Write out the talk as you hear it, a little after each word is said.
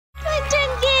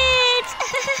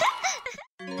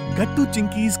Gattu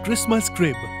Chinki's Christmas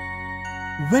crib.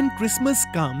 When Christmas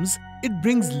comes, it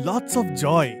brings lots of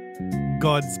joy,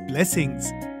 God's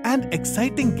blessings, and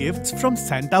exciting gifts from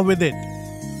Santa with it.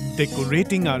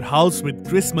 Decorating our house with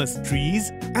Christmas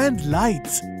trees and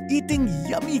lights, eating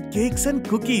yummy cakes and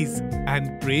cookies,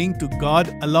 and praying to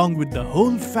God along with the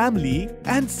whole family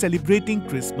and celebrating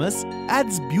Christmas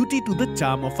adds beauty to the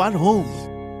charm of our home.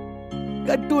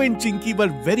 Gattu and Chinki were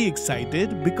very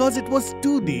excited because it was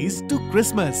 2 days to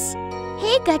Christmas.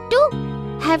 Hey Gattu,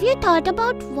 have you thought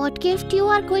about what gift you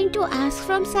are going to ask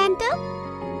from Santa?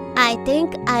 I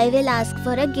think I will ask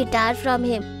for a guitar from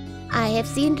him. I have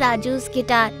seen Raju's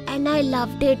guitar and I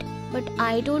loved it, but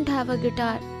I don't have a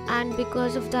guitar, and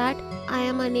because of that, I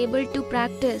am unable to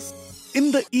practice.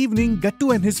 In the evening,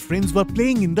 Gattu and his friends were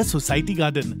playing in the society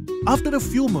garden. After a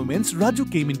few moments,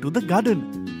 Raju came into the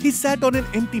garden. He sat on an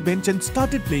empty bench and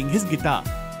started playing his guitar.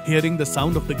 Hearing the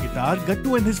sound of the guitar,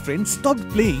 Gattu and his friends stopped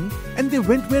playing and they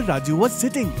went where Raju was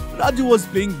sitting. Raju was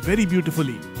playing very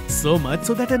beautifully. So much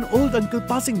so that an old uncle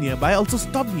passing nearby also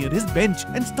stopped near his bench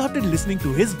and started listening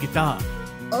to his guitar.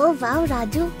 Oh wow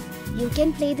Raju, you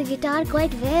can play the guitar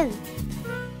quite well.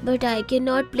 But I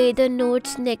cannot play the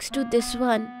notes next to this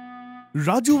one.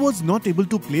 Raju was not able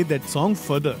to play that song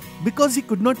further because he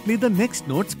could not play the next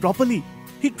notes properly.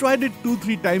 He tried it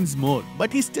 2-3 times more,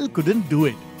 but he still couldn't do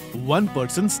it. One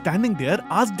person standing there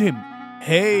asked him,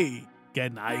 "Hey,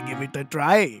 can I give it a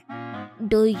try?"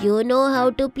 Do you know how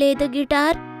to play the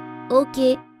guitar?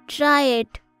 Okay, try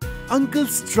it. Uncle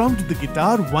strummed the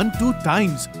guitar 1-2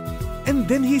 times and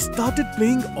then he started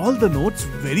playing all the notes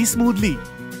very smoothly.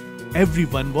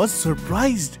 Everyone was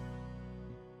surprised.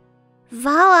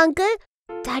 Wow uncle,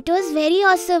 that was very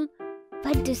awesome.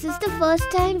 But this is the first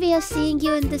time we are seeing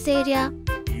you in this area.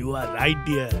 You are right,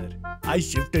 dear. I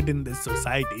shifted in this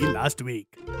society last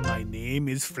week. My name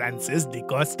is Francis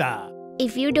DeCosta.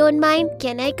 If you don't mind,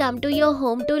 can I come to your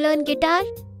home to learn guitar?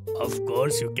 Of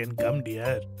course you can come,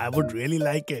 dear. I would really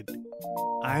like it.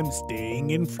 I am staying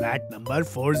in flat number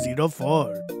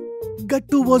 404.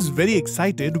 Gattu was very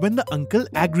excited when the uncle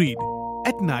agreed.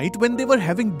 At night, when they were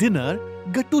having dinner,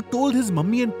 Gattu told his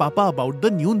mummy and papa about the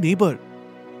new neighbor.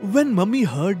 When mummy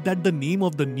heard that the name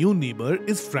of the new neighbor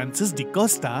is Francis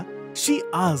DeCosta, she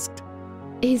asked,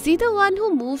 Is he the one who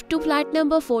moved to flat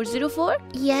number 404?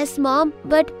 Yes mom,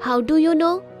 but how do you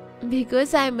know?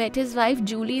 Because I met his wife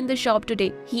Julie in the shop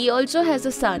today. He also has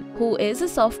a son who is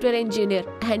a software engineer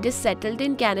and is settled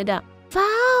in Canada.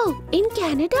 Wow, in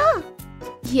Canada?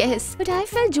 Yes, but I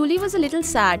felt Julie was a little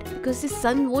sad because his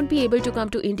son won't be able to come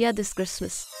to India this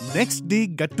Christmas. Next day,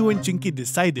 Gattu and Chinki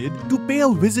decided to pay a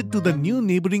visit to the new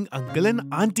neighboring uncle and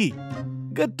auntie.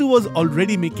 Gattu was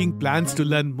already making plans to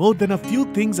learn more than a few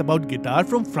things about guitar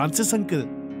from Francis uncle.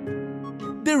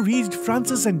 They reached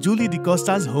Francis and Julie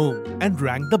DeCosta's home and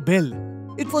rang the bell.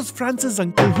 It was Francis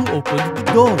uncle who opened the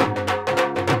door.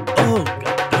 Oh,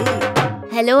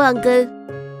 Gattu. Hello uncle.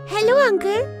 Hello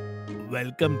uncle.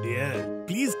 Welcome dear.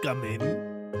 Please come in.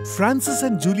 Francis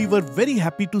and Julie were very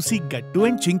happy to see Gattu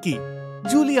and Chinki.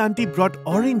 Julie auntie brought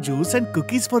orange juice and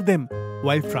cookies for them,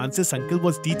 while Francis uncle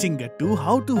was teaching Gattu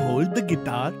how to hold the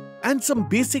guitar and some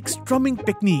basic strumming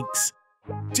techniques.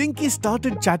 Chinki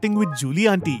started chatting with Julie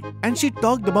auntie and she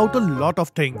talked about a lot of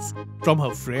things, from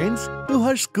her friends to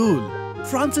her school.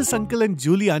 Francis uncle and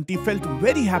Julie auntie felt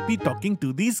very happy talking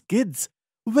to these kids.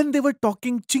 When they were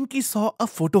talking, Chinki saw a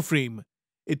photo frame.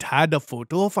 It had a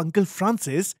photo of Uncle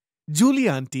Francis, Julie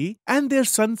auntie and their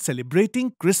son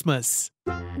celebrating Christmas.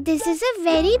 This is a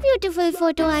very beautiful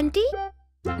photo, auntie.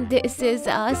 This is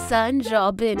our son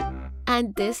Robin,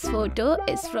 and this photo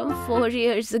is from 4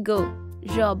 years ago.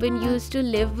 Robin used to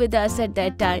live with us at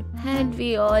that time and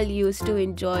we all used to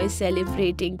enjoy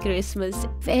celebrating Christmas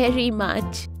very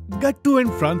much. Gattu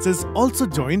and Francis also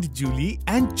joined Julie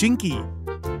and Chinki.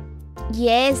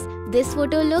 Yes, this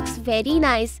photo looks very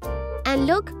nice. And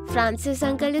look, Francis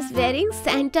uncle is wearing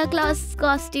Santa Claus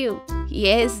costume.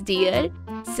 Yes, dear.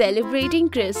 Celebrating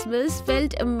Christmas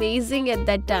felt amazing at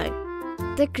that time.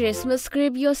 The Christmas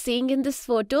crib you're seeing in this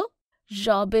photo,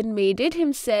 Robin made it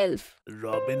himself.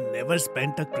 Robin never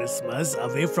spent a Christmas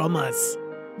away from us.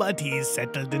 But he is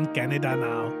settled in Canada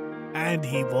now. And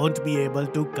he won't be able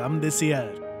to come this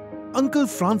year. Uncle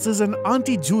Francis and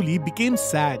Auntie Julie became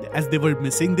sad as they were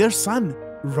missing their son,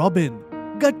 Robin.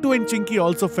 Gattu and Chinki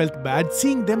also felt bad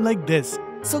seeing them like this.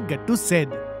 So Gattu said,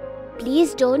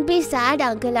 Please don't be sad,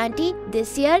 Uncle Auntie.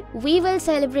 This year, we will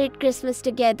celebrate Christmas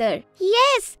together.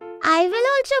 Yes, I will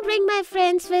also bring my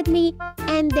friends with me.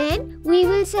 And then, we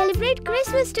will celebrate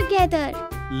Christmas together.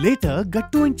 Later,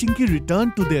 Gattu and Chinki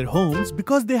returned to their homes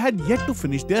because they had yet to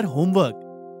finish their homework.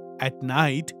 At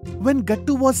night, when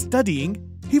Gattu was studying,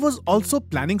 He was also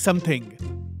planning something.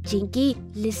 Chinky,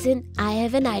 listen, I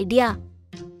have an idea.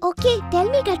 Okay, tell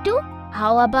me, Gattu.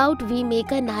 How about we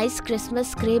make a nice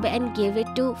Christmas crib and give it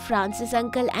to Francis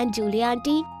uncle and Julie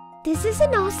auntie? This is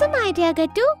an awesome idea,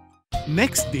 Gattu.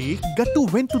 Next day, Gattu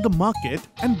went to the market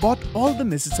and bought all the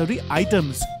necessary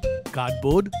items.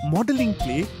 Cardboard, modeling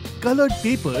clay, colored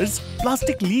papers,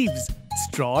 plastic leaves,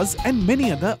 straws and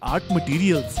many other art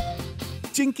materials.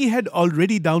 Chinky had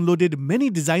already downloaded many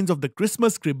designs of the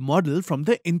Christmas crib model from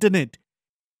the internet.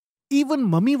 Even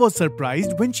Mummy was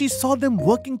surprised when she saw them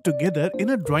working together in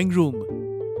a drawing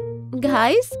room.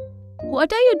 Guys,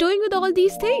 what are you doing with all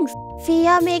these things? We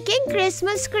are making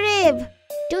Christmas crib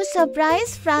to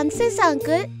surprise Francis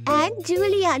uncle and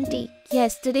Julie auntie.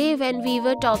 Yesterday when we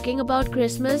were talking about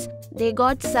Christmas, they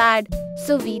got sad.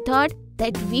 So we thought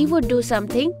that we would do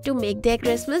something to make their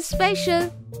Christmas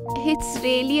special. It's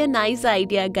really a nice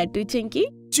idea, Gattu Chinky.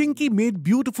 Chinky made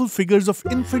beautiful figures of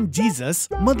infant Jesus,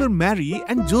 Mother Mary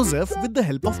and Joseph with the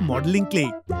help of modeling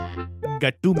clay.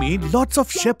 Gattu made lots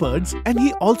of shepherds and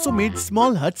he also made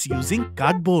small huts using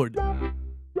cardboard.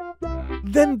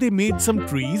 Then they made some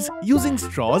trees using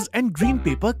straws and green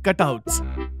paper cutouts.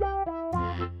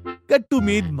 Gattu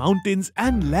made mountains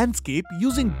and landscape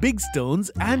using big stones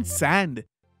and sand.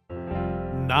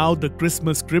 Now the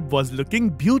Christmas crib was looking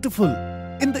beautiful.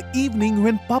 In the evening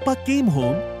when Papa came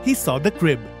home, he saw the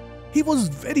crib. He was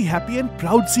very happy and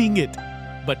proud seeing it.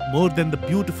 But more than the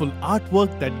beautiful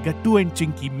artwork that Gattu and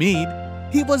Chinky made,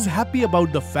 he was happy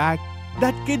about the fact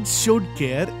that kids showed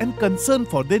care and concern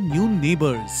for their new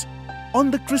neighbors.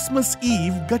 On the Christmas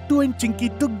Eve, Gattu and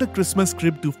Chinky took the Christmas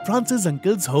crib to Francis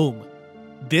uncle's home.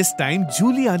 This time,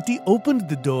 Julie auntie opened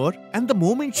the door and the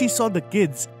moment she saw the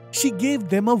kids, she gave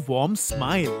them a warm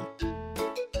smile.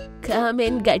 Come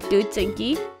in, Gattu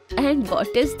Chinky. And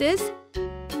what is this?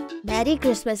 Merry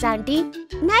Christmas, auntie.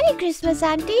 Merry Christmas,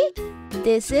 auntie.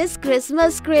 This is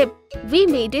Christmas crib. We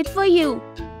made it for you.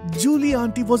 Julie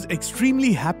auntie was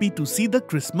extremely happy to see the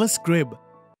Christmas crib.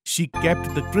 She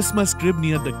kept the Christmas crib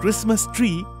near the Christmas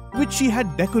tree, which she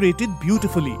had decorated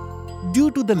beautifully.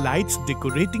 Due to the lights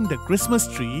decorating the Christmas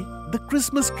tree, the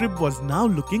Christmas crib was now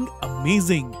looking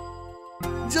amazing.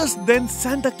 Just then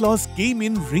Santa Claus came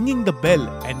in ringing the bell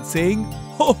and saying,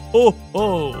 "Ho ho ho!"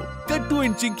 Gattu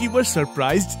and Chinky were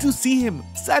surprised to see him.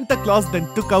 Santa Claus then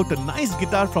took out a nice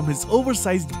guitar from his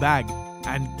oversized bag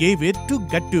and gave it to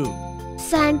Gattu.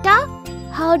 Santa,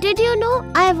 how did you know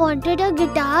I wanted a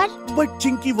guitar? But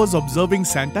Chinky was observing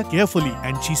Santa carefully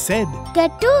and she said,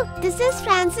 Gattu, this is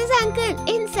Francis uncle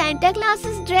in Santa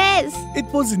Claus's dress. It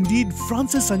was indeed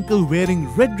Francis uncle wearing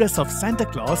red dress of Santa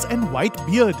Claus and white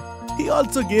beard. He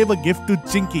also gave a gift to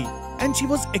Chinky and she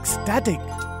was ecstatic.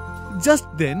 Just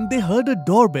then they heard a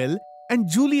doorbell and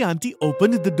Julie auntie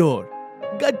opened the door.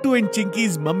 Gattu and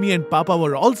Chinky's mummy and papa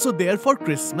were also there for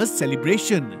Christmas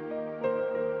celebration.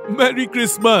 Merry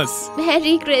Christmas!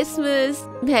 Merry Christmas!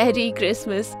 Merry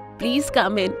Christmas! Please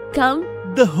come in. Come.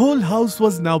 The whole house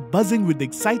was now buzzing with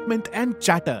excitement and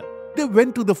chatter. They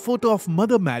went to the photo of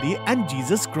Mother Mary and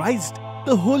Jesus Christ.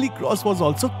 The Holy Cross was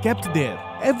also kept there.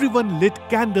 Everyone lit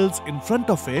candles in front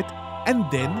of it and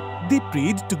then they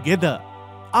prayed together.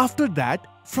 After that,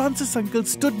 Francis uncle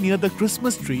stood near the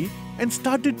Christmas tree and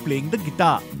started playing the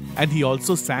guitar, and he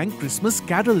also sang Christmas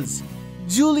carols.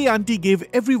 Julie auntie gave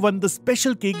everyone the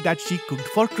special cake that she cooked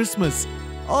for Christmas.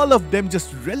 All of them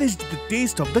just relished the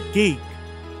taste of the cake.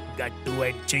 Gattu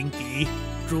and Chinky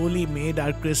truly made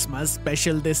our Christmas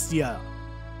special this year.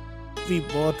 We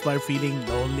both were feeling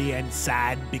lonely and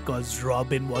sad because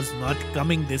Robin was not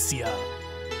coming this year.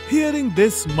 Hearing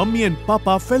this, Mummy and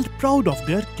Papa felt proud of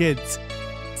their kids.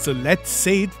 So let's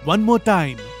say it one more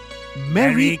time.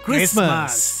 Merry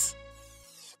Christmas!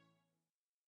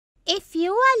 If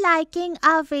you are liking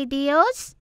our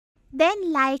videos,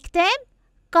 then like them,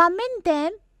 comment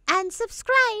them and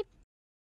subscribe.